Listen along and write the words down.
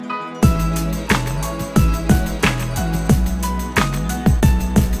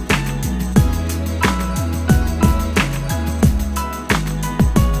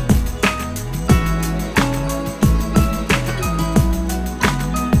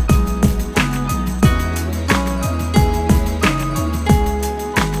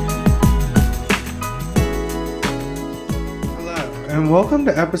Welcome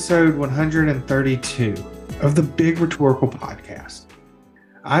to episode 132 of the Big Rhetorical Podcast.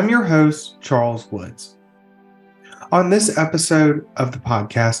 I'm your host, Charles Woods. On this episode of the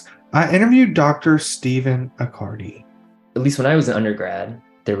podcast, I interviewed Dr. Stephen Accardi. At least when I was an undergrad,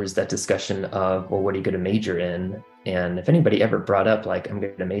 there was that discussion of, well, what are you going to major in? And if anybody ever brought up, like, I'm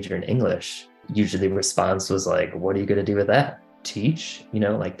going to major in English, usually the response was like, what are you going to do with that? Teach,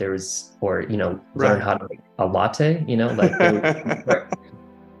 like there was, or, learn how to make a latte, like,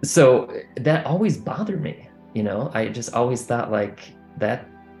 so that always bothered me. I just always thought like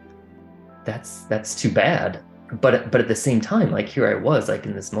that's too bad. But at the same time, like here I was like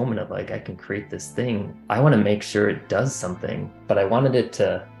in this moment of like, I can create this thing. I want to make sure it does something, but I wanted it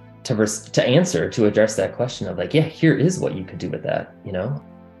to address that question of like, yeah, here is what you could do with that,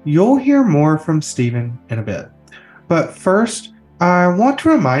 You'll hear more from Stephen in a bit. But first, I want to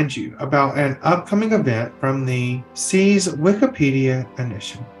remind you about an upcoming event from the C's Wikipedia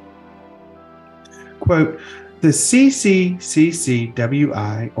Initiative. Quote, the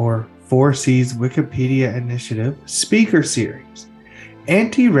CCCCWI, or 4C's Wikipedia Initiative Speaker Series,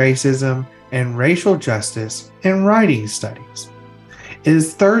 Anti-Racism and Racial Justice in Writing Studies,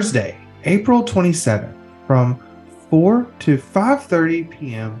 is Thursday, April 27th from 4 to 5:30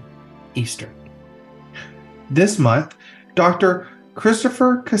 p.m. Eastern. This month, Dr.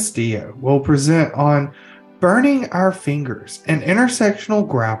 Christopher Castillo will present on Burning Our Fingers, an intersectional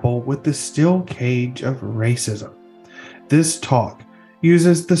grapple with the steel cage of racism. This talk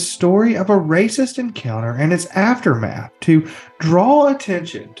uses the story of a racist encounter and its aftermath to draw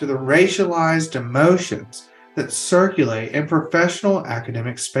attention to the racialized emotions that circulate in professional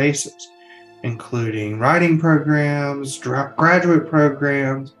academic spaces, including writing programs, graduate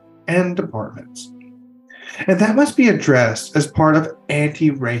programs, and departments. And that must be addressed as part of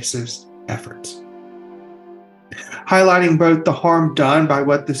anti-racist efforts. Highlighting both the harm done by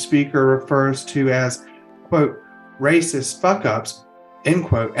what the speaker refers to as, quote, racist fuck-ups, end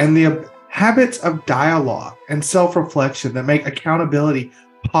quote, and the habits of dialogue and self-reflection that make accountability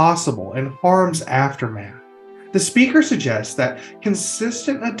possible in harm's aftermath. The speaker suggests that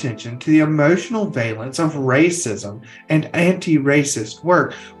consistent attention to the emotional valence of racism and anti-racist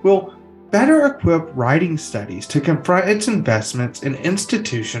work will better equip writing studies to confront its investments in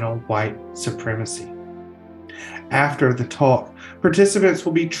institutional white supremacy. After the talk, participants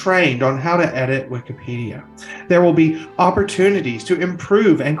will be trained on how to edit Wikipedia. There will be opportunities to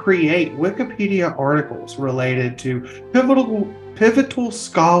improve and create Wikipedia articles related to pivotal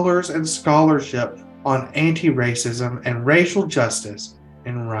scholars and scholarship on anti-racism and racial justice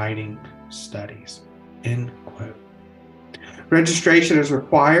in writing studies, end quote. Registration is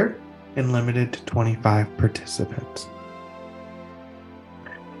required and limited to 25 participants.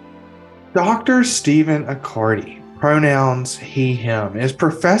 Dr. Stephen Accardi, pronouns he, him, is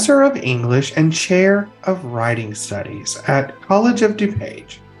professor of English and chair of writing studies at College of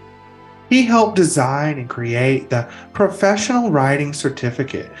DuPage. He helped design and create the Professional Writing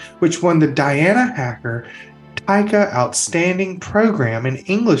Certificate, which won the Diana Hacker TICA Outstanding Program in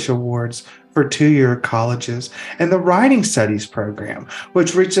English Awards for two-year colleges, and the Writing Studies Program,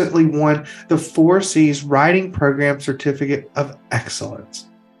 which recently won the 4C's Writing Program Certificate of Excellence.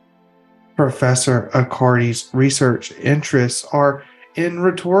 Professor Accardi's research interests are in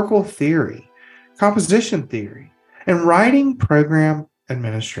rhetorical theory, composition theory, and writing program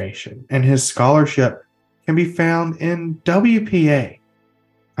administration, and his scholarship can be found in WPA,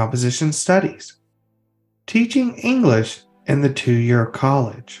 Composition Studies, Teaching English in the Two-Year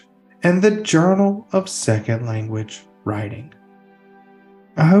College, and the Journal of Second Language Writing.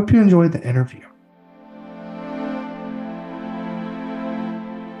 I hope you enjoyed the interview.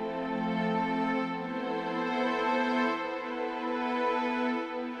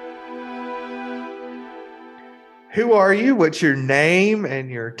 Who are you? What's your name and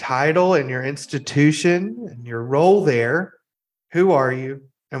your title and your institution and your role there? Who are you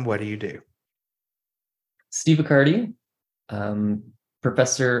and what do you do? Steve Accardi,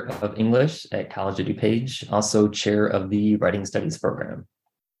 professor of English at College of DuPage, also chair of the Writing Studies program.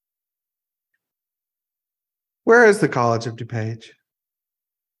 Where is the College of DuPage?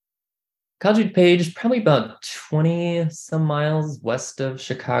 College of DuPage, probably about 20 some miles west of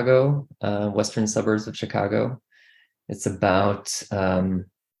Chicago, western suburbs of Chicago. It's about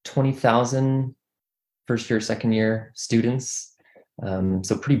 20,000 first year, second year students.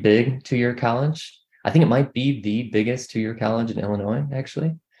 So pretty big two-year college. I think it might be the biggest two-year college in Illinois,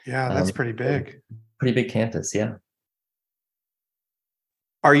 actually. Yeah, that's pretty big. Pretty big campus, yeah.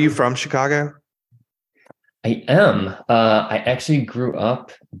 Are you from Chicago? I am. I actually grew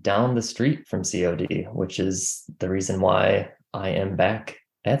up down the street from COD, which is the reason why I am back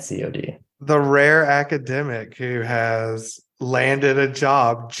at COD. The rare academic who has landed a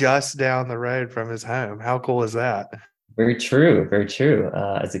job just down the road from his home. How cool is that? Very true. Very true.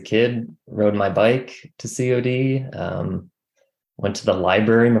 As a kid, rode my bike to COD. Went to the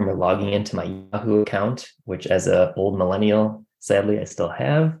library. Remember logging into my Yahoo account, which, as a old millennial, sadly, I still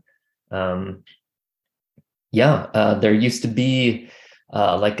have. There used to be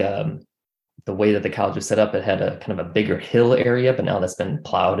the way that the college was set up. It had a kind of a bigger hill area, but now that's been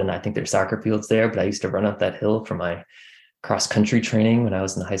plowed, and I think there's soccer fields there. But I used to run up that hill for my cross country training when I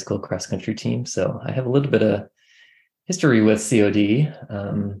was in the high school cross country team. So I have a little bit of history with COD,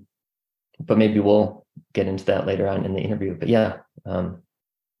 but maybe we'll get into that later on in the interview. But yeah,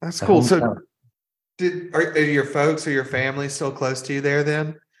 that's cool. So, are your folks or your family still close to you there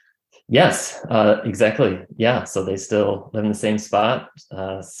then? Yes, exactly. Yeah, so they still live in the same spot,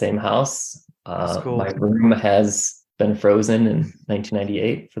 same house. Cool. My room has been frozen in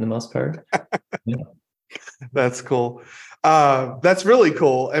 1998 for the most part. Yeah. That's cool. That's really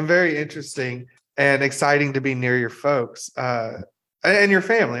cool and very interesting and exciting to be near your folks and your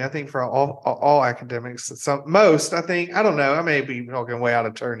family. I think for all academics, I think, I don't know, I may be talking way out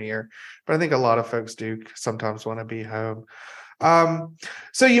of turn here, but I think a lot of folks do sometimes want to be home.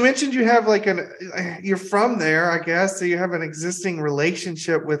 So you mentioned you have you're from there, I guess. So you have an existing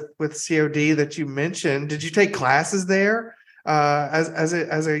relationship with COD that you mentioned. Did you take classes there as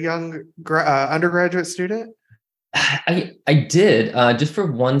a young undergraduate student? I did just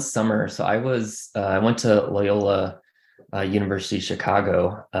for one summer. So I went to Loyola University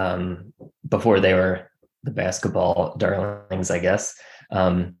Chicago before they were the basketball darlings, I guess.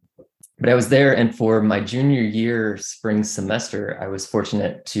 But I was there, and for my junior year spring semester, I was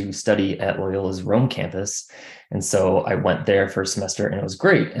fortunate to study at Loyola's Rome campus. And so I went there for a semester, and it was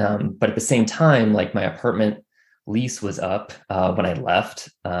great. But at the same time, like, my apartment lease was up when I left.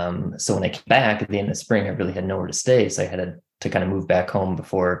 So when I came back at the end of the spring, I really had nowhere to stay. So I had to kind of move back home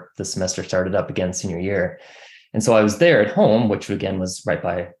before the semester started up again senior year. And so I was there at home, which again was right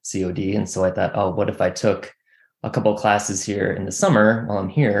by COD. And so I thought, oh, what if I took a couple of classes here in the summer while I'm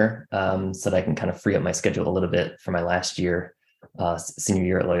here, so that I can kind of free up my schedule a little bit for my last year, senior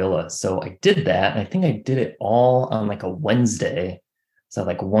year at Loyola. So I did that. And I think I did it all on like a Wednesday. So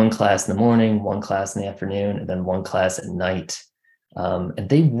like one class in the morning, one class in the afternoon, and then one class at night. And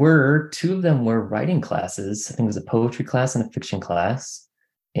two of them were writing classes. I think it was a poetry class and a fiction class.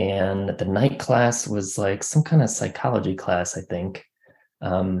 And the night class was like some kind of psychology class, I think.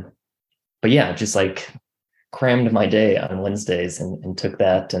 But yeah, just like crammed my day on Wednesdays and took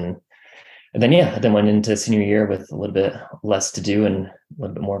that. And then went into senior year with a little bit less to do and a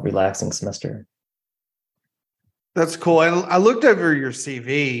little bit more relaxing semester. That's cool. And I looked over your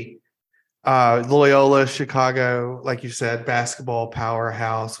CV, Loyola, Chicago, like you said, basketball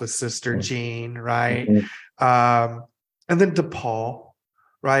powerhouse with Sister Jean, right? Mm-hmm. And then DePaul,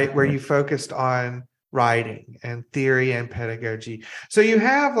 right, mm-hmm. where you focused on writing and theory and pedagogy. So you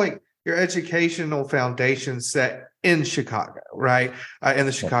have like your educational foundation set in Chicago, right, in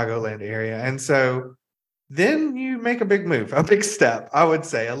the Chicagoland area. And so then you make a big move, a big step, I would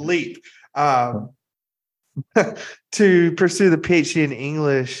say, a leap. To pursue the PhD in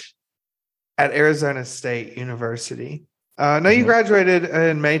English at Arizona State University. Now, you graduated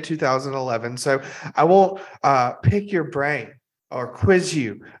in May 2011, so I won't pick your brain or quiz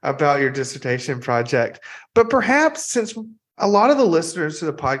you about your dissertation project. But perhaps, since a lot of the listeners to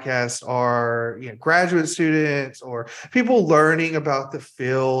the podcast are graduate students or people learning about the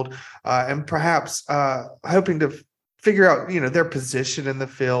field and perhaps hoping to figure out, their position in the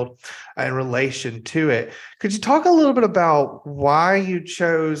field in relation to it. Could you talk a little bit about why you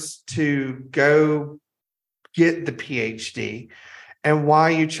chose to go get the PhD and why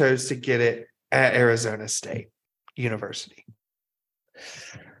you chose to get it at Arizona State University?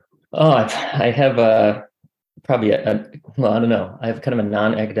 Oh, I have probably I don't know. I have kind of a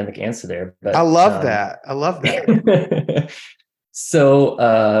non-academic answer there, but I love that.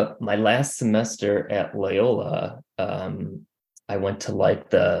 So my last semester at Loyola, I went to like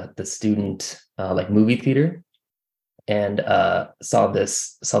the student like movie theater, and saw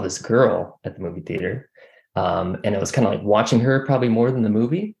this girl at the movie theater, and it was kind of like watching her probably more than the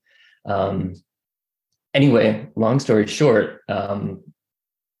movie. Anyway, long story short, kind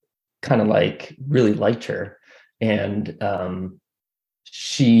of like really liked her, and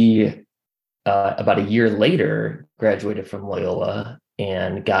she about a year later graduated from Loyola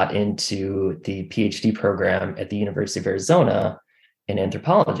and got into the PhD program at the University of Arizona in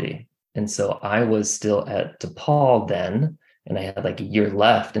anthropology. And so I was still at DePaul then, and I had like a year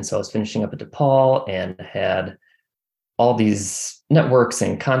left. And so I was finishing up at DePaul and had all these networks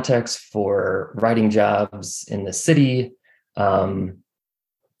and contacts for writing jobs in the city,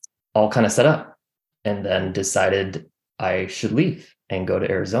 all kind of set up, and then decided I should leave and go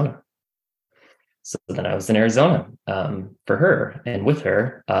to Arizona. So then I was in Arizona for her and with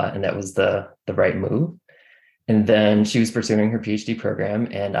her, and that was the right move. And then she was pursuing her PhD program,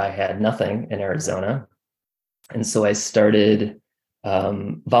 and I had nothing in Arizona. And so I started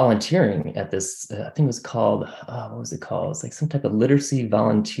volunteering at this, I think it was called, what was it called? It's like some type of literacy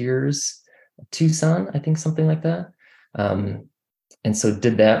volunteers, Tucson, I think, something like that. And so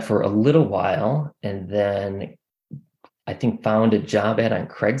did that for a little while, and then I think found a job ad on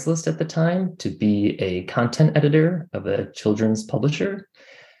Craigslist at the time to be a content editor of a children's publisher.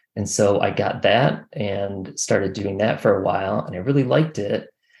 And so I got that and started doing that for a while, and I really liked it.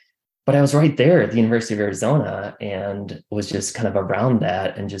 But I was right there at the University of Arizona and was just kind of around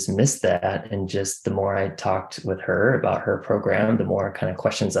that and just missed that. And just the more I talked with her about her program, the more kind of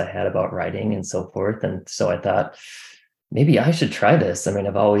questions I had about writing and so forth. And so I thought, maybe I should try this. I mean,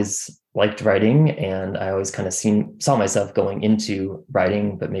 I've always liked writing, and I always kind of saw myself going into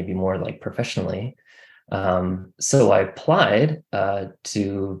writing, but maybe more like professionally. So I applied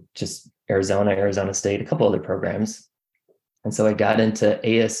to just Arizona State, a couple other programs. And so I got into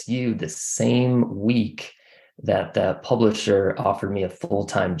ASU the same week that the publisher offered me a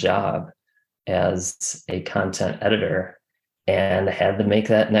full-time job as a content editor, and I had to make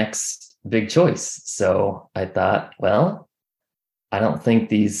that next big choice. So I thought, well, I don't think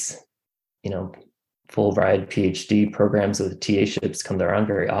these, full ride PhD programs with TA-ships come around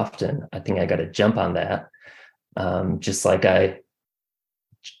very often. I think I got to jump on that. Just like I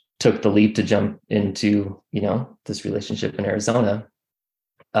took the leap to jump into, this relationship in Arizona.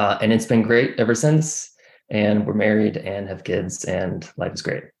 And it's been great ever since. And we're married and have kids, and life is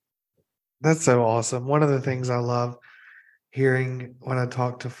great. That's so awesome. One of the things I love hearing when I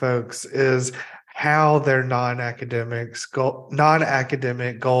talk to folks is how their non-academic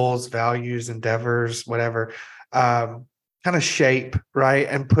goals, values, endeavors, whatever, kind of shape, right,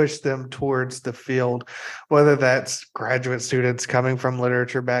 and push them towards the field, whether that's graduate students coming from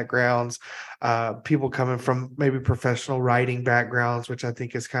literature backgrounds, people coming from maybe professional writing backgrounds, which I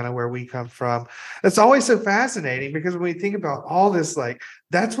think is kind of where we come from. It's always so fascinating because when we think about all this, like,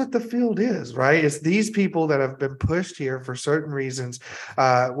 that's what the field is, right? It's these people that have been pushed here for certain reasons,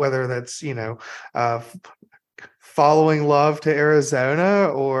 whether that's, following love to Arizona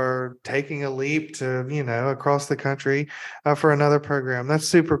or taking a leap to, across the country for another program. That's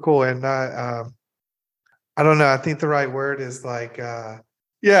super cool. And I don't know. I think the right word is like, yeah,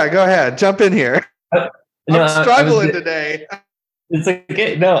 go ahead. Jump in here. No, I'm struggling today. It's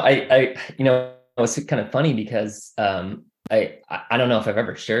okay. No, it's kind of funny because I don't know if I've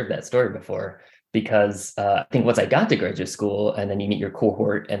ever shared that story before, because I think once I got to graduate school, and then you meet your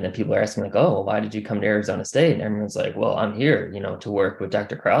cohort, and then people are asking like, oh, well, why did you come to Arizona State? And everyone's like, well, I'm here, to work with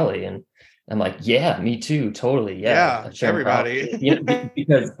Dr. Crowley. And I'm like, yeah, me too. Totally. Yeah. Everybody.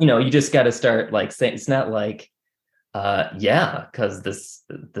 Because, you just got to start like saying, it's not like, yeah, because this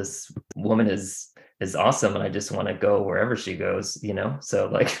woman is awesome, and I just want to go wherever she goes, so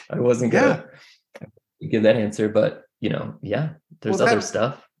like I wasn't gonna give that answer, but there's other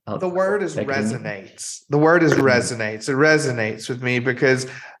stuff. The word is resonates. The word is resonates. It resonates with me because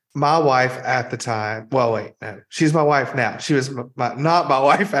my wife at the time, well, wait, no, she's my wife now. She was not my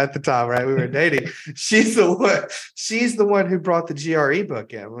wife at the time, right? We were dating. She's the one who brought the GRE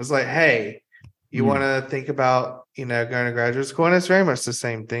book in. It was like, hey, you want to think about, going to graduate school? And it's very much the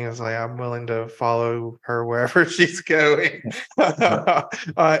same thing. It's like, I'm willing to follow her wherever she's going.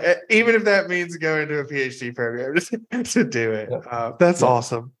 Even if that means going to a PhD program to do it. That's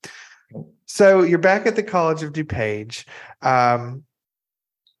awesome. So you're back at the College of DuPage.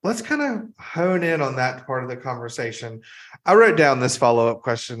 Let's kind of hone in on that part of the conversation. I wrote down this follow-up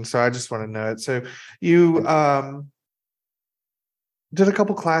question, so I just want to know it. So you did a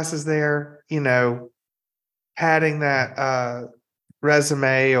couple classes there, padding that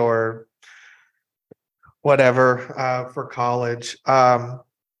resume or whatever for college. And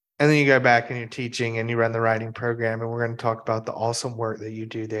then you go back and you're teaching and you run the writing program, and we're going to talk about the awesome work that you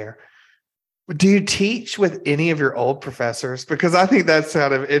do there. Do you teach with any of your old professors? Because I think that's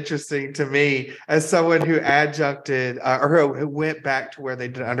kind of interesting to me as someone who adjuncted or who went back to where they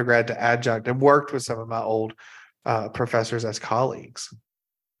did undergrad to adjunct and worked with some of my old professors as colleagues.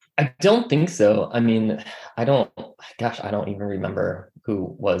 I don't think so. I mean, I don't even remember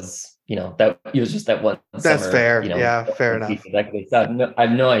who was, that it was just that one That's summer. fair. Yeah, fair enough. Exactly. So I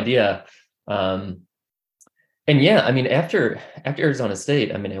have no idea. And yeah, I mean, after Arizona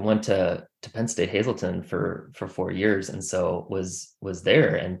State, I mean, I went to Penn State Hazleton for 4 years, and so was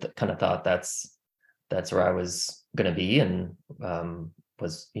there and kind of thought that's where I was going to be, and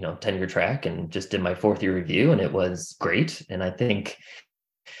was, 10-year track, and just did my fourth year review, and it was great. And I think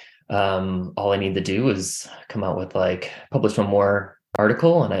all I need to do was come out with like publish one more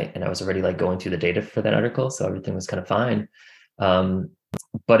article, and I was already like going through the data for that article, so everything was kind of fine. Um,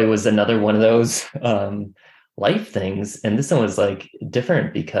 but it was another one of those life things, and this one was like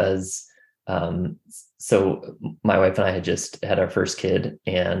different because so my wife and I had just had our first kid,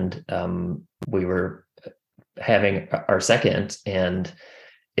 and we were having our second, and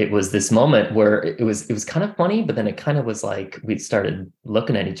it was this moment where it was kind of funny, but then it kind of was like we started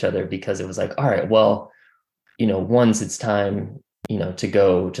looking at each other, because it was like, all right, well, once it's time, to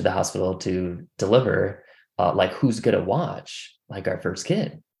go to the hospital to deliver, like who's gonna watch like our first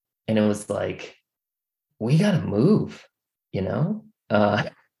kid? And it was like, we gotta move, you know?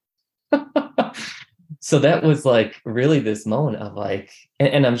 So that was like really this moment of like,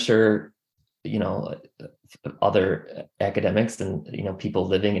 and I'm sure, you know, other academics and, people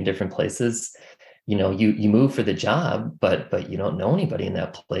living in different places, you move for the job, but you don't know anybody in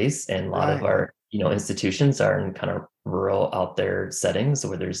that place. And a lot of Right. our, institutions are in kind of rural out there settings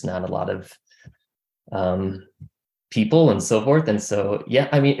where there's not a lot of um, people and so forth. And so, yeah,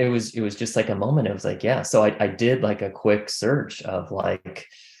 I mean, it was just like a moment. It was like, yeah. So I did like a quick search of like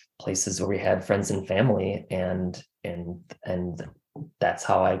places where we had friends and family, and that's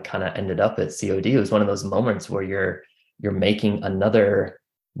how I kind of ended up at COD. It was one of those moments where you're making another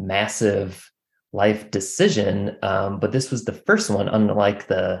massive life decision. But this was the first one, unlike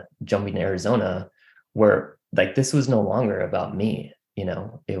the jumping to Arizona, where like this was no longer about me.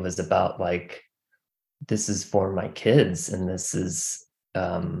 It was about like, this is for my kids, and this is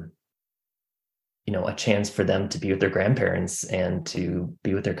a chance for them to be with their grandparents and to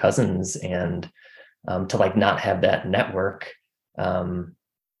be with their cousins, and to like not have that network.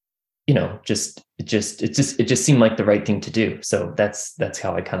 It just seemed like the right thing to do. So that's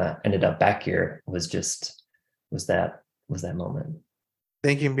how I kind of ended up back here, was that moment.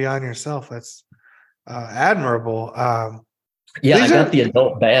 Thinking beyond yourself. That's admirable. Yeah, I These got are the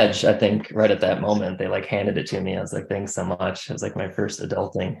adult badge, I think, right at that moment. They like handed it to me. I was like, thanks so much. It was like my first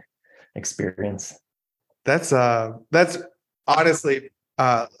adulting experience. that's honestly,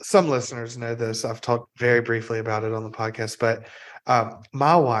 some listeners know this. I've talked very briefly about it on the podcast, but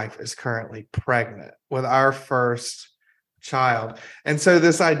my wife is currently pregnant with our first child. And so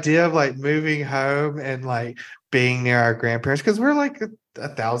this idea of like moving home and like being near our grandparents, because we're like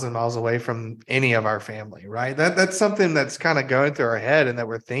 1,000 miles away from any of our family, right? That's something that's kind of going through our head and that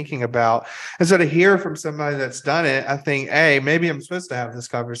we're thinking about. And so to hear from somebody that's done it, I think, hey, maybe I'm supposed to have this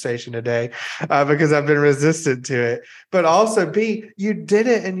conversation today, because I've been resistant to it. But also, B, you did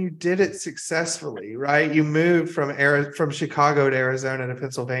it, and you did it successfully, right? You moved from Chicago to Arizona to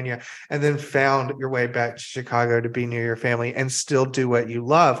Pennsylvania, and then found your way back to Chicago to be near your family and still do what you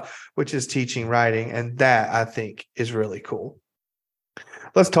love, which is teaching writing. And that, I think, is really cool.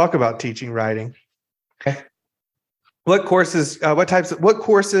 Let's talk about teaching writing. Okay. What courses or what types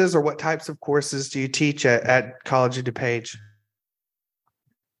of courses do you teach at College of DuPage?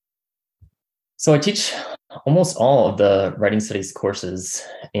 So I teach almost all of the writing studies courses,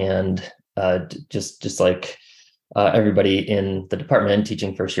 and just like everybody in the department,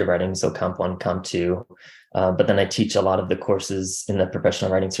 teaching first year writing, so Comp 1, Comp 2. But then I teach a lot of the courses in the professional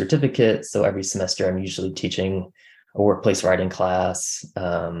writing certificate. So every semester I'm usually teaching a workplace writing class.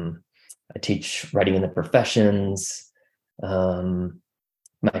 I teach writing in the professions.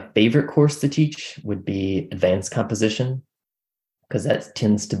 My favorite course to teach would be advanced composition, because that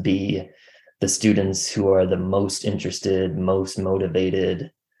tends to be the students who are the most interested, most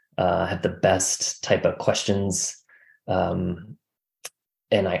motivated, have the best type of questions.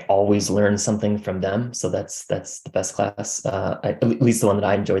 And I always learn something from them. So that's the best class. At least the one that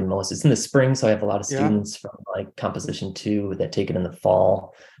I enjoy the most. It's in the spring, so I have a lot of students from like composition 2 that take it in the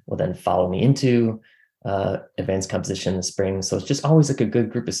fall, will then follow me into advanced composition in the spring. So it's just always like a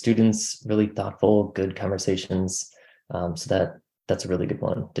good group of students, really thoughtful, good conversations. So that's a really good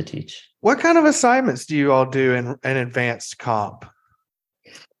one to teach. What kind of assignments do you all do in advanced comp?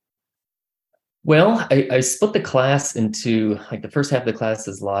 Well, I split the class into like the first half of the class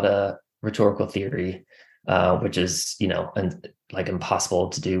is a lot of rhetorical theory, which is, and like impossible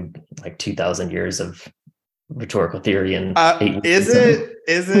to do like 2,000 years of rhetorical theory in 8 Is weeks. it?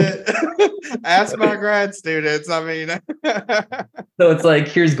 Is it? Ask my grad students. I mean, So it's like,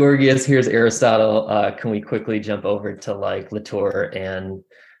 here's Gorgias, here's Aristotle. Can we quickly jump over to like Latour and,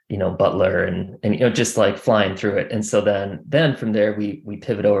 Butler and just like flying through it. And so then from there we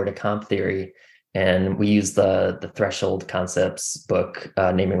pivot over to comp theory, and we use the Threshold Concepts book,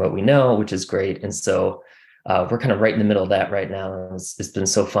 Naming What We Know, which is great. And so we're kind of right in the middle of that right now. It's been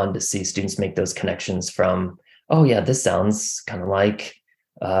so fun to see students make those connections from, oh yeah, this sounds kind of like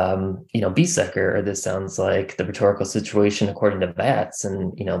Biesecker, or this sounds like the rhetorical situation according to Vatz,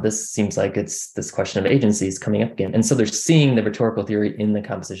 and this seems like it's this question of agencies coming up again. And so they're seeing the rhetorical theory in the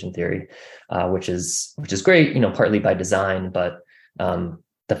composition theory, which is great, partly by design, but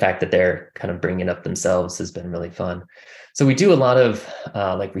the fact that they're kind of bringing it up themselves has been really fun. So we do a lot of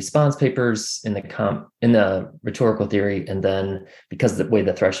like response papers in the rhetorical theory, and then because the way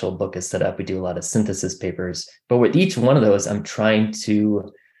the Threshold book is set up, we do a lot of synthesis papers. But with each one of those, I'm trying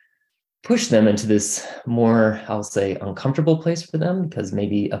to push them into this more, I'll say, uncomfortable place for them, because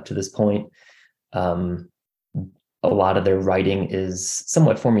maybe up to this point, a lot of their writing is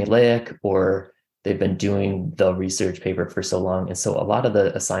somewhat formulaic, or they've been doing the research paper for so long. And so a lot of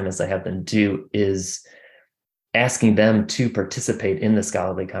the assignments I have them do is asking them to participate in the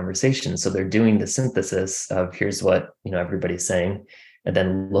scholarly conversation. So they're doing the synthesis of here's what everybody's saying, and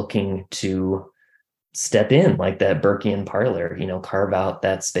then looking to step in like that Burkean parlor, carve out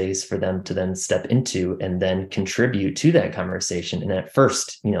that space for them to then step into and then contribute to that conversation. And at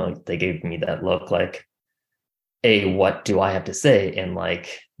first, they gave me that look like, what do I have to say? And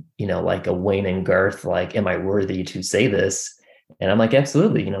like a Wayne and Garth, like, am I worthy to say this? And I'm like,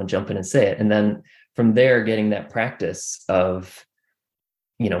 absolutely, jump in and say it. And then from there, getting that practice of,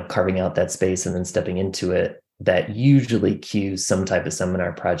 carving out that space and then stepping into it, that usually cues some type of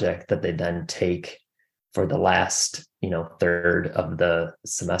seminar project that they then take for the last, third of the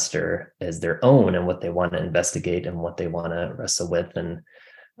semester as their own, and what they want to investigate and what they want to wrestle with. And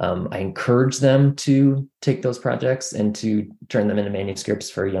I encourage them to take those projects and to turn them into manuscripts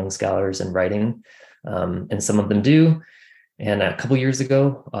for young scholars in writing. And some of them do. And a couple of years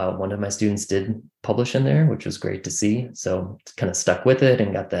ago, one of my students did publish in there, which was great to see. So kind of stuck with it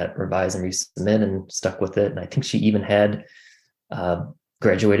and got that revise and resubmit and stuck with it. And I think she even had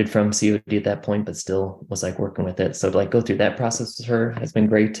graduated from COD at that point, but still was like working with it. So to like go through that process with her has been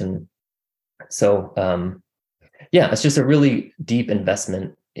great. And so, it's just a really deep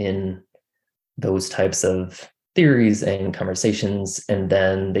investment in those types of theories and conversations. And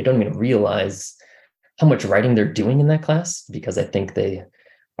then they don't even realize how much writing they're doing in that class, because I think they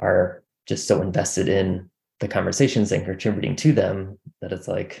are just so invested in the conversations and contributing to them that it's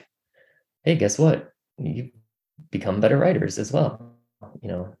like, hey, guess what? You've become better writers as well.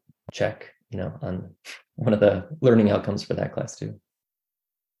 Check, on one of the learning outcomes for that class too.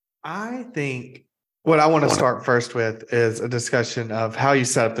 I think what I want to start first with is a discussion of how you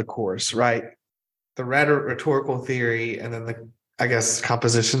set up the course, right? The rhetorical theory, and then I guess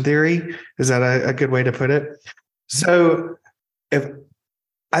composition theory. Is that a good way to put it? So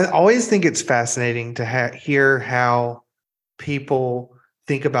I always think it's fascinating to hear how people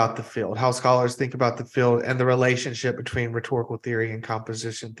think about the field, how scholars think about the field, and the relationship between rhetorical theory and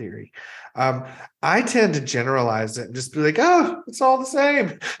composition theory. I tend to generalize it and just be like, oh, it's all the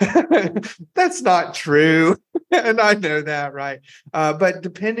same. That's not true. And I know that, right? But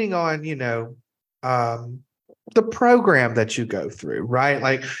depending on, the program that you go through, right?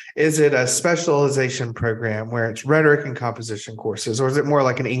 Like, is it a specialization program where it's rhetoric and composition courses, or is it more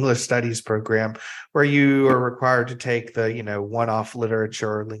like an English studies program where you are required to take the, one-off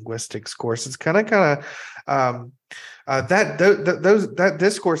literature or linguistics course? It's kind of that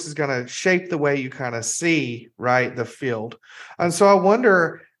discourse is going to shape the way you kind of see, right, the field. And so I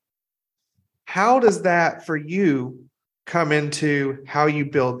wonder, how does that for you come into how you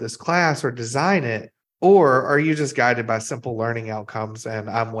build this class or design it? Or are you just guided by simple learning outcomes and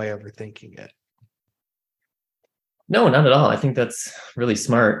I'm way overthinking it? No, not at all. I think that's really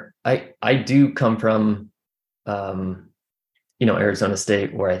smart. I do come from, Arizona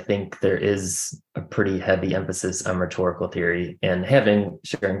State, where I think there is a pretty heavy emphasis on rhetorical theory. And having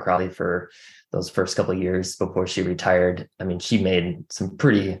Sharon Crowley for those first couple of years before she retired, I mean, she made some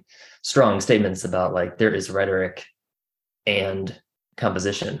pretty strong statements about like there is rhetoric and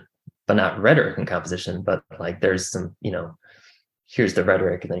composition, but not rhetoric and composition, but like there's some, here's the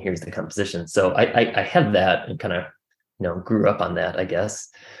rhetoric and then here's the composition. So I had that and kind of, grew up on that, I guess.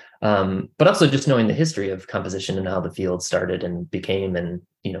 But also just knowing the history of composition and how the field started and became, and,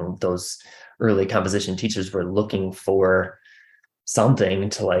 those early composition teachers were looking for something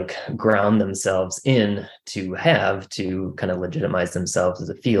to like ground themselves in, to have to kind of legitimize themselves as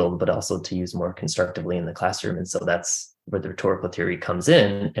a field, but also to use more constructively in the classroom. And so that's where the rhetorical theory comes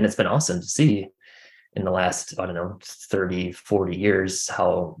in. And it's been awesome to see, in the last, I don't know, 30, 40 years,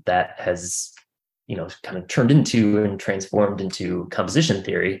 how that has, kind of turned into and transformed into composition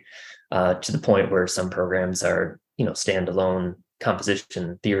theory, to the point where some programs are, standalone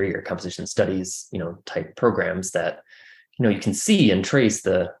composition theory or composition studies, type programs that, you can see and trace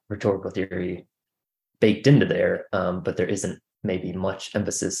the rhetorical theory baked into there, but there isn't maybe much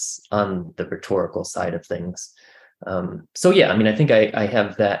emphasis on the rhetorical side of things. So yeah, I mean, I think I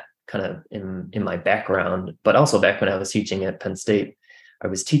have that kind of in my background, but also back when I was teaching at Penn State, I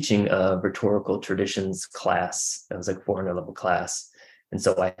was teaching a rhetorical traditions class. That was like 400 level class. And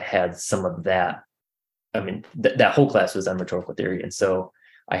so I had some of that. I mean, that whole class was on rhetorical theory. And so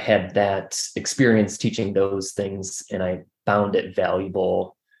I had that experience teaching those things, and I found it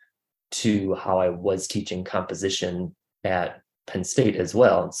valuable to how I was teaching composition at Penn State as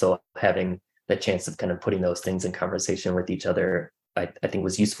well. And so having the chance of kind of putting those things in conversation with each other, I think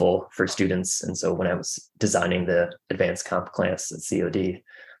was useful for students. And so when I was designing the advanced comp class at COD,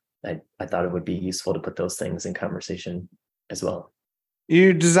 I thought it would be useful to put those things in conversation as well.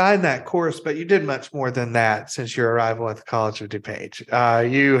 You designed that course, but you did much more than that since your arrival at the College of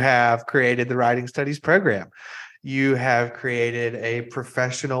DuPage. You have created the Writing Studies program. You have created a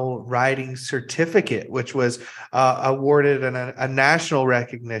professional writing certificate, which was awarded a national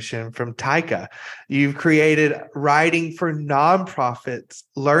recognition from TICA. You've created writing for nonprofits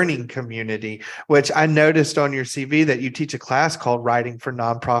learning community, which I noticed on your CV that you teach a class called Writing for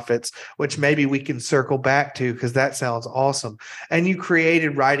Nonprofits, which maybe we can circle back to because that sounds awesome. And you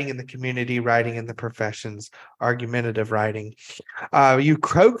created writing in the community, writing in the professions, argumentative writing. You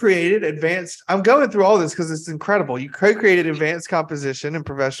co-created advanced, I'm going through all this because it's incredible. You co-created advanced composition and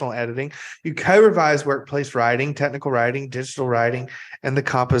professional editing. You co-revised workplace writing, technical writing, digital writing, and the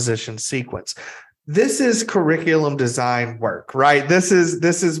composition sequence. This is curriculum design work, right? This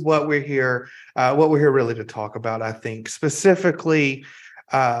is what we're here really to talk about, I think, specifically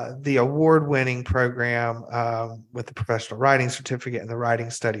the award-winning program with the professional writing certificate and the writing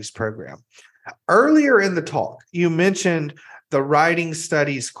studies program. Earlier in the talk, you mentioned the writing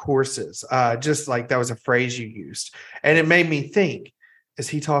studies courses, just like that was a phrase you used. And it made me think, is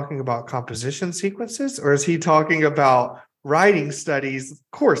he talking about composition sequences, or is he talking about writing studies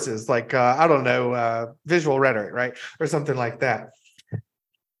courses like, I don't know, visual rhetoric, right? Or something like that.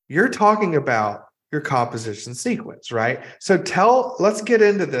 You're talking about your composition sequence, right? So let's get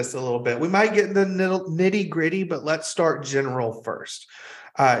into this a little bit. We might get into nitty gritty, but let's start general first.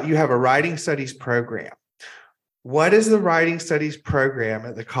 You have a writing studies program. What is the writing studies program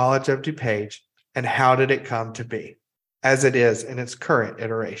at the College of DuPage, and how did it come to be as it is in its current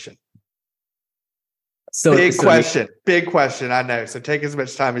iteration? Big question, I know. So take as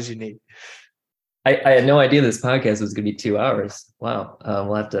much time as you need. I had no idea this podcast was going to be 2 hours. Wow.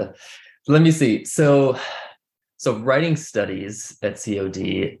 We'll have to, let me see. So writing studies at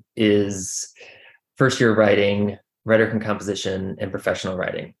COD is first year writing, rhetoric and composition, and professional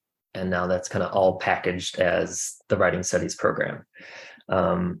writing. And now that's kind of all packaged as the writing studies program.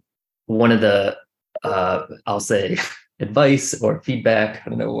 One of the, I'll say, advice or feedback, I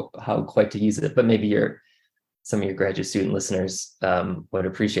don't know how quite to use it, but maybe some of your graduate student listeners would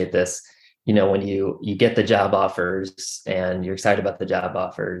appreciate this. When you get the job offers and you're excited about the job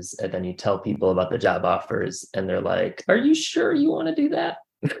offers, and then you tell people about the job offers and they're like, "Are you sure you want to do that?"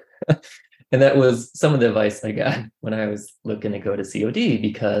 And that was some of the advice I got when I was looking to go to COD,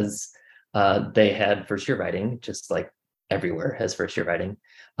 because they had first year writing, just like everywhere has first year writing.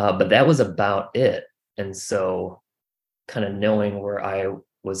 But that was about it. And so kind of knowing where I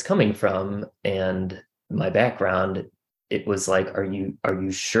was coming from and my background, it was like, are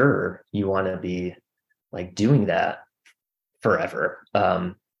you sure you want to be like doing that forever?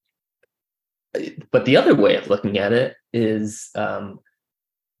 But the other way of looking at it is,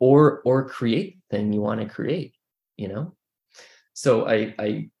 or create the thing you want to create, So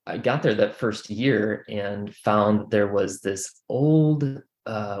I got there that first year and found there was this old,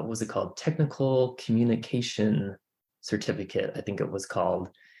 what was it called? Technical communication certificate, I think it was called.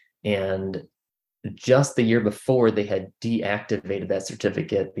 And just the year before, they had deactivated that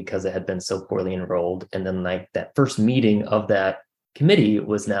certificate because it had been so poorly enrolled. And then like that first meeting of that committee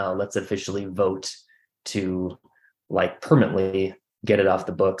was now, let's officially vote to like permanently get it off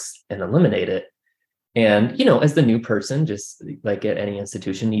the books and eliminate it. And, as the new person, just like at any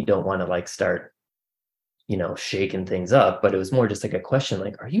institution, you don't want to like start, shaking things up, but it was more just like a question,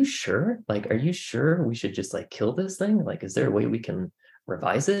 like, are you sure? Like, are you sure we should just like kill this thing? Like, is there a way we can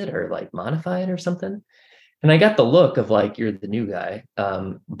revise it or like modify it or something? And I got the look of like, you're the new guy.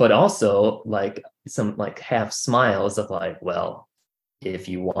 But also like some like half smiles of like, well, if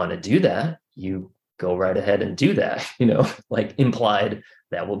you want to do that, you go right ahead and do that, like implied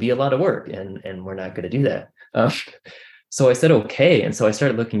that will be a lot of work, and we're not going to do that. So I said, okay. And so I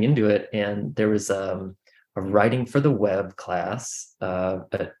started looking into it, and there was a writing for the web class, a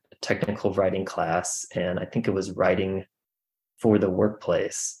technical writing class, and I think it was writing for the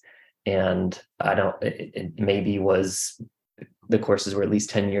workplace. And it maybe was, the courses were at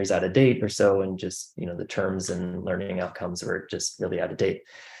least 10 years out of date or so, and just, the terms and learning outcomes were just really out of date.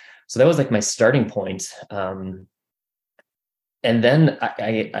 So that was like my starting point. And then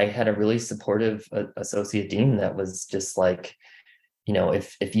I had a really supportive associate dean that was just like,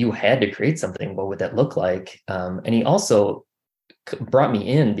 if you had to create something, what would that look like? And he also brought me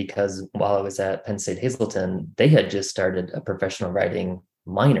in because while I was at Penn State Hazleton, they had just started a professional writing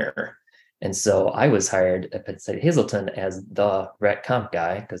minor. And so I was hired at Penn State Hazleton as the Rhet Comp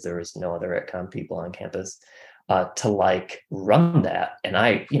guy, because there was no other Rhet Comp people on campus, to like run that. And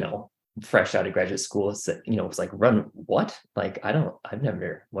I, fresh out of graduate school, was like, run what? Like, I've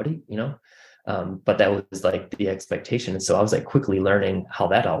never, what do you, but that was like the expectation. And so I was like quickly learning how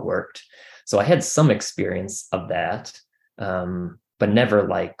that all worked. So I had some experience of that, but never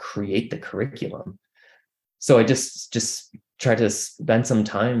like create the curriculum. So I just tried to spend some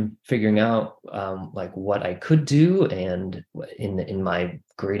time figuring out like what I could do, and in my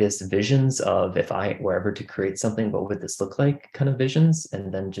greatest visions of, if I were ever to create something, what would this look like, kind of visions,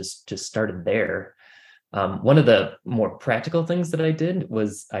 and then just started there. One of the more practical things that I did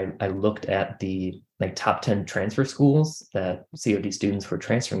was I looked at the like top 10 transfer schools that COD students were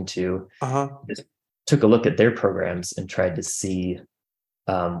transferring to. Just took a look at their programs and tried to see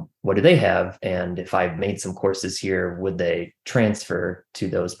what do they have, and if I've made some courses here, would they transfer to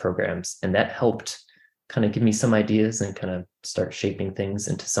those programs? And that helped kind of give me some ideas and kind of start shaping things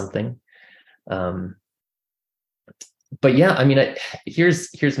into something. But yeah, I mean,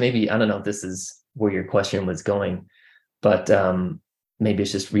 here's maybe, I don't know if this is where your question was going, but maybe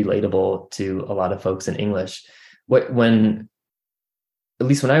it's just relatable to a lot of folks in English. At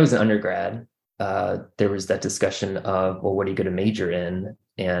least when I was an undergrad, there was that discussion of, well, what are you going to major in?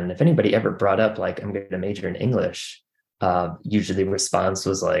 And if anybody ever brought up like, I'm going to major in English, usually the response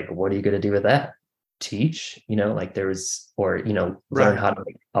was like, what are you going to do with that? Teach, like there was, or, learn how to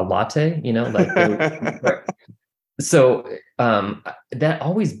make a latte, like there, so that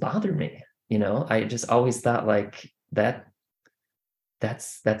always bothered me. I just always thought like that's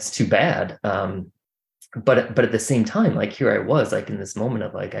too bad. But at the same time, like here I was like in this moment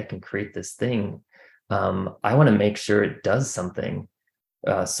of like, I can create this thing. I want to make sure it does something,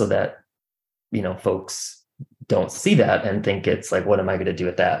 so that, folks don't see that and think it's like, what am I going to do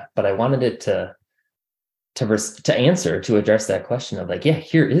with that? But I wanted it to address that question of like, yeah,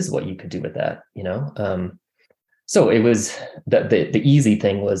 here is what you could do with that, So it was the easy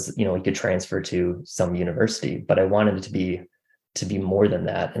thing was, you could transfer to some university, but I wanted it to be more than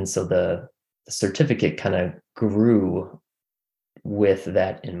that. And so the certificate kind of grew with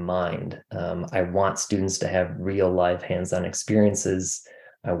that in mind. I want students to have real life hands-on experiences.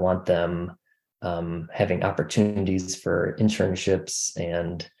 I want them having opportunities for internships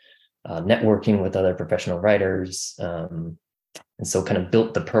and networking with other professional writers. And so kind of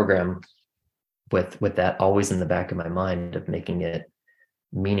built the program with that always in the back of my mind of making it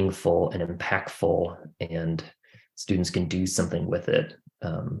meaningful and impactful, and students can do something with it,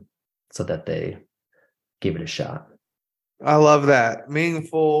 so that they give it a shot. I love that.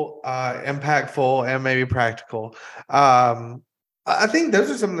 Meaningful, impactful, and maybe practical. I think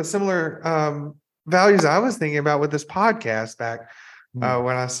those are some of the similar values I was thinking about with this podcast back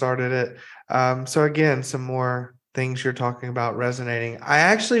when I started it. So again, some more things you're talking about resonating. I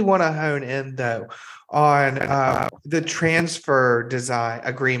actually want to hone in though on the transfer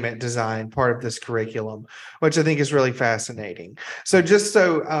agreement design part of this curriculum, which I think is really fascinating. So just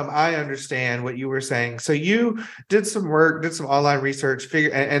so I understand what you were saying, so you did some work, did some online research,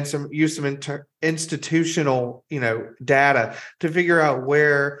 and used some institutional data to figure out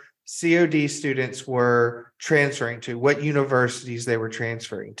where COD students were transferring to, what universities they were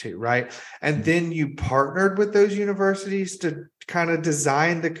transferring to, right? And then you partnered with those universities to kind of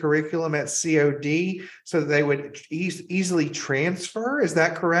design the curriculum at COD so that they would easily transfer. Is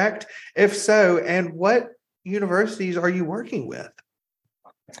that correct? If so, and what universities are you working with?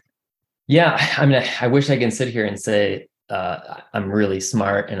 Yeah, I mean, I wish I can sit here and say I'm really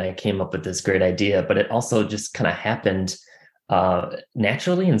smart and I came up with this great idea, but it also just kind of happened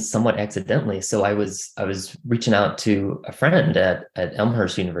naturally and somewhat accidentally. So I was reaching out to a friend at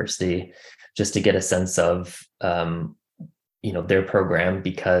Elmhurst University just to get a sense of their program,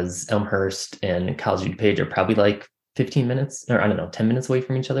 because Elmhurst and College of DuPage are probably like 15 minutes, or I don't know, 10 minutes away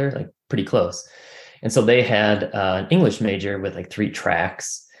from each other, like pretty close. And so they had an English major with like 3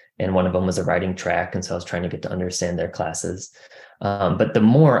 tracks, and one of them was a writing track. And so I was trying to get to understand their classes. But the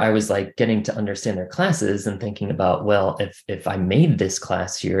more I was like getting to understand their classes and thinking about, well, if I made this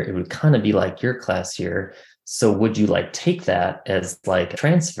class here, it would kind of be like your class here. So would you like take that as like a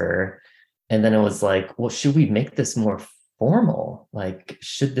transfer? And then it was like, well, should we make this more formal? Like,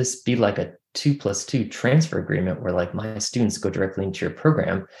 should this be like a 2+2 transfer agreement where like my students go directly into your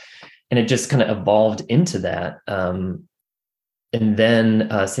program? And it just kind of evolved into that. And then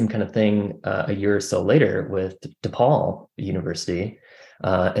same kind of thing a year or so later with DePaul University.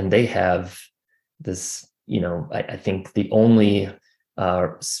 And they have this, I think the only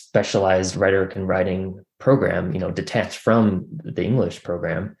specialized rhetoric and writing program, detached from the English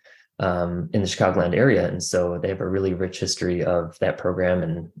program in the Chicagoland area. And so they have a really rich history of that program,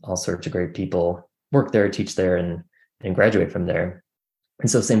 and all sorts of great people work there, teach there, and graduate from there. And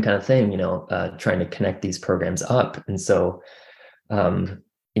so same kind of thing, trying to connect these programs up. And so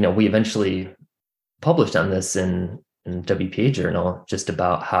we eventually published on this in WPA Journal, just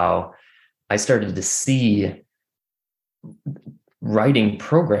about how I started to see writing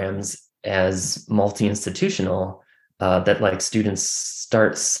programs as multi-institutional, that like students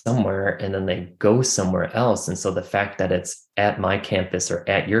start somewhere and then they go somewhere else. And so the fact that it's at my campus or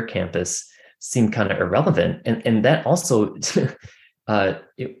at your campus seemed kind of irrelevant. And that also,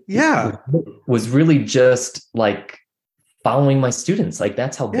 it was really just like following my students. Like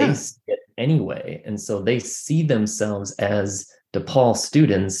that's how they see it anyway. And so they see themselves as DePaul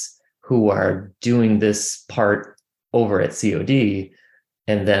students who are doing this part over at COD.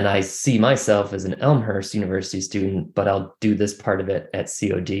 And then I see myself as an Elmhurst University student, but I'll do this part of it at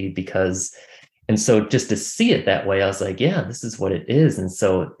COD because, and so just to see it that way, I was like, yeah, this is what it is. And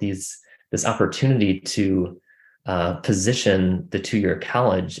so this opportunity to position the 2-year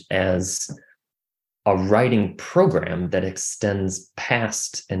college as a writing program that extends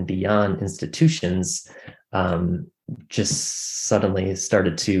past and beyond institutions just suddenly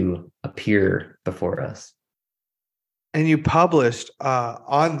started to appear before us. And you published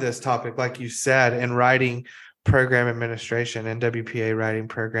on this topic, like you said, in writing program administration and WPA writing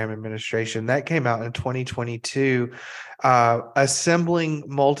program administration. That came out in 2022, assembling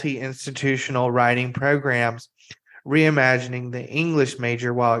multi-institutional writing programs, reimagining the English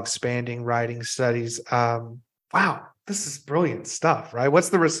major while expanding writing studies. Wow, this is brilliant stuff, right? What's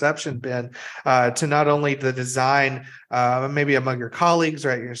the reception been to not only the design, maybe among your colleagues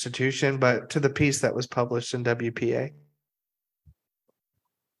or at your institution, but to the piece that was published in WPA?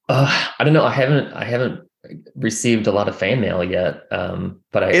 I don't know. I haven't received a lot of fan mail yet,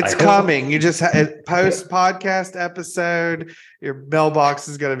 but it's I coming. You just post podcast episode, your mailbox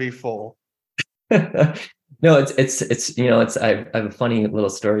is going to be full. No, it's I have a funny little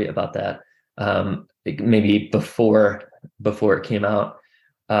story about that. Maybe before it came out,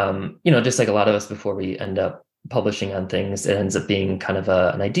 just like a lot of us, before we end up publishing on things, it ends up being kind of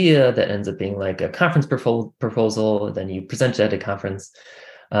an idea that ends up being like a conference proposal. Then you present it at a conference.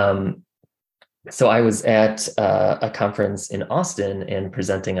 So I was at a conference in Austin and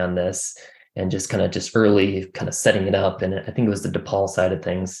presenting on this, and just early kind of setting it up. And I think it was the DePaul side of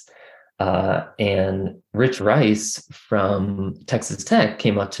things. And Rich Rice from Texas Tech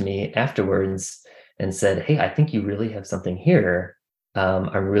came up to me afterwards and said, "Hey, I think you really have something here.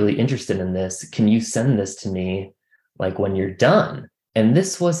 I'm really interested in this. Can you send this to me like when you're done?" And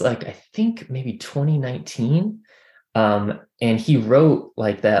this was like, I think maybe 2019. And he wrote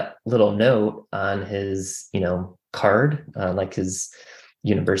like that little note on his, card, like his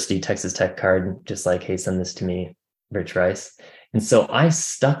university Texas Tech card, just like, "Hey, send this to me, Rich Rice." And so I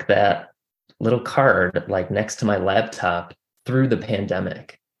stuck that little card like next to my laptop through the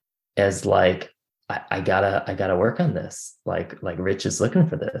pandemic as like, I gotta work on this. Like Rich is looking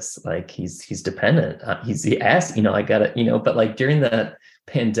for this. Like he's dependent. He asked, I gotta, but like during that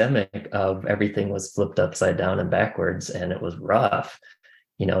pandemic of everything was flipped upside down and backwards and it was rough,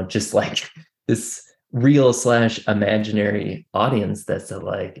 just like this real / imaginary audience that said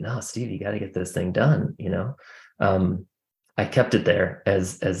like, "No, Steve, you got to get this thing done." I kept it there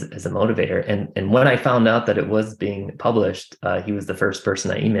as a motivator. And when I found out that it was being published, he was the first person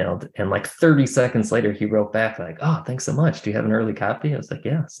I emailed. And like 30 seconds later, he wrote back like, "Oh, thanks so much. Do you have an early copy?" I was like,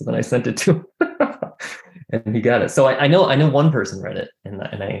 "Yeah." So then I sent it to him and he got it. So I know one person read it, and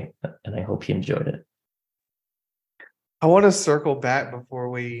I hope he enjoyed it. I want to circle back before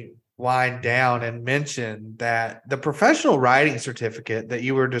we wind down and mention that the professional writing certificate that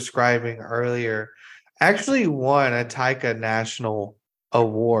you were describing earlier actually won a TICA National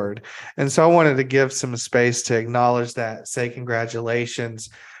Award. And so I wanted to give some space to acknowledge that, say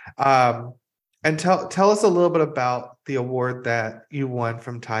congratulations. And tell us a little bit about the award that you won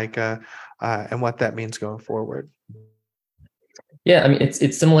from Taika and what that means going forward. Yeah, I mean,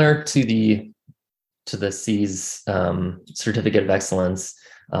 it's similar to the C's Certificate of Excellence.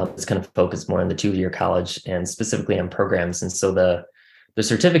 It's kind of focused more on the 2-year college and specifically on programs. And so the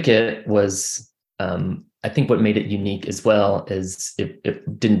certificate was, I think what made it unique as well is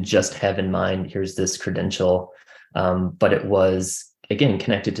it didn't just have in mind, here's this credential, but it was, again,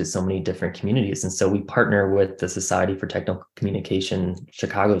 connected to so many different communities. And so we partner with the Society for Technical Communication,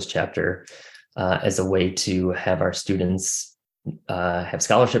 Chicago's chapter, as a way to have our students have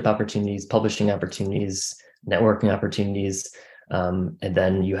scholarship opportunities, publishing opportunities, networking opportunities. And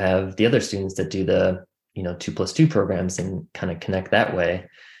then you have the other students that do the 2+2 programs and kind of connect that way.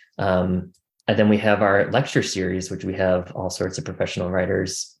 And then we have our lecture series, which we have all sorts of professional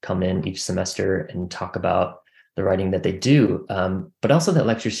writers come in each semester and talk about the writing that they do. But also that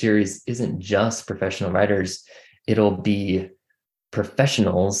lecture series isn't just professional writers. It'll be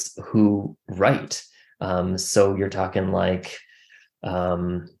professionals who write. So you're talking like,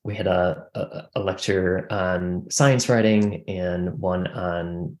 we had a lecture on science writing and one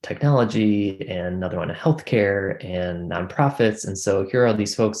on technology and another one on healthcare and nonprofits. And so here are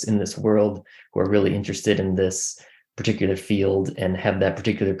these folks in this world who are really interested in this particular field and have that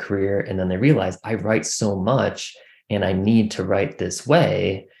particular career. And then they realize, I write so much and I need to write this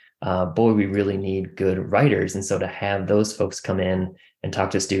way. Boy, we really need good writers. And so to have those folks come in and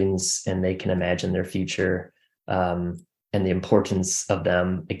talk to students and they can imagine their future, and the importance of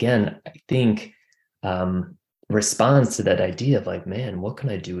them, again, I think responds to that idea of like, man, what can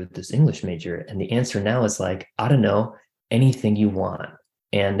I do with this English major? And the answer now is like, I don't know, anything you want.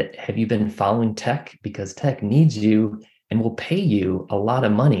 And have you been following tech? Because tech needs you and will pay you a lot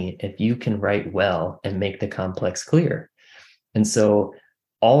of money if you can write well and make the complex clear. And so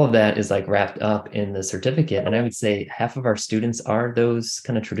all of that is like wrapped up in the certificate. And I would say half of our students are those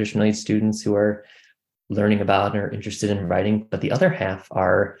kind of traditional age students who are learning about and are interested in writing, but the other half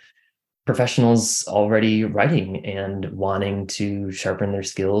are professionals already writing and wanting to sharpen their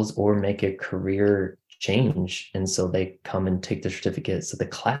skills or make a career change. And so they come and take the certificate. So the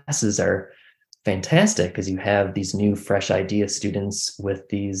classes are fantastic because you have these new fresh idea students with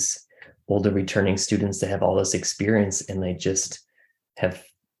these older returning students that have all this experience and they just have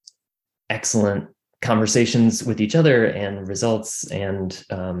excellent conversations with each other and results. And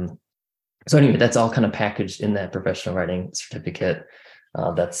so anyway, that's all kind of packaged in that professional writing certificate.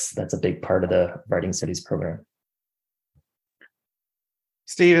 That's a big part of the writing studies program.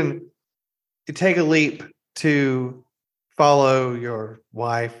 Stephen, you take a leap to follow your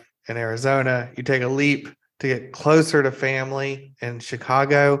wife in Arizona. You take a leap to get closer to family in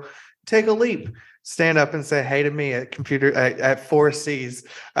Chicago. Take a leap, stand up and say hey to me at 4 C's.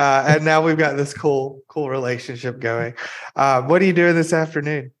 And now we've got this cool relationship going. What are you doing this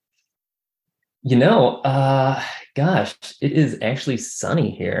afternoon? Gosh, it is actually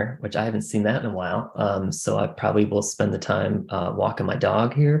sunny here, which I haven't seen that in a while. So I probably will spend the time walking my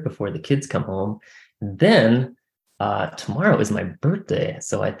dog here before the kids come home. Then tomorrow is my birthday,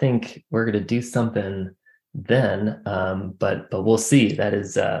 so I think we're going to do something then. But we'll see. That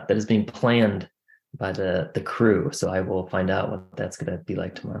is being planned by the crew, so I will find out what that's going to be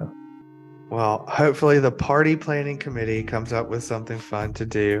like tomorrow. Well, hopefully the party planning committee comes up with something fun to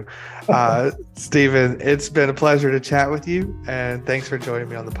do. Stephen, it's been a pleasure to chat with you, and thanks for joining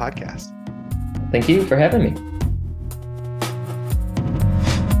me on the podcast. Thank you for having me.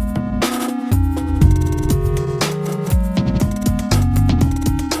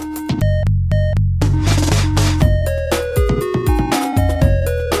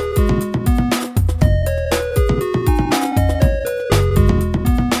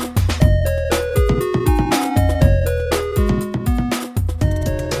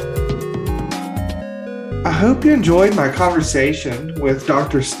 I hope you enjoyed my conversation with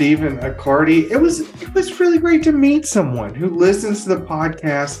Dr. Stephen Accardi. It was really great to meet someone who listens to the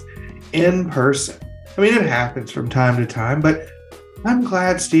podcast in person. I mean, it happens from time to time, but I'm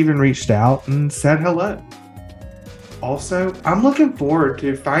glad Stephen reached out and said hello. Also, I'm looking forward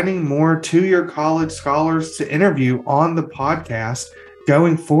to finding more two-year college scholars to interview on the podcast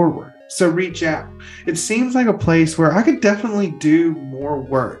going forward. So reach out. It seems like a place where I could definitely do more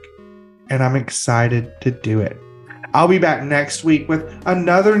work, and I'm excited to do it. I'll be back next week with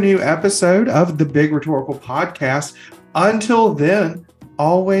another new episode of the Big Rhetorical Podcast. Until then,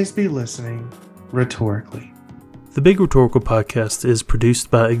 always be listening rhetorically. The Big Rhetorical Podcast is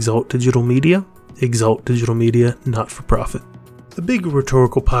produced by Exalt Digital Media, not for profit. The Big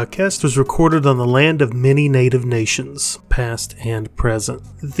Rhetorical Podcast was recorded on the land of many native nations, past and present.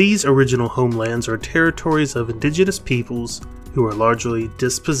 These original homelands are territories of indigenous peoples who are largely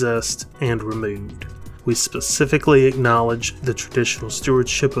dispossessed and removed. We specifically acknowledge the traditional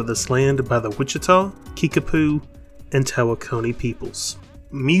stewardship of this land by the Wichita, Kickapoo, and Tawakoni peoples.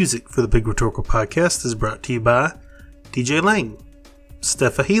 Music for the Big Rhetorical Podcast is brought to you by DJ Lang,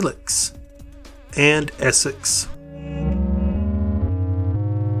 Stepha Helix, and Essex.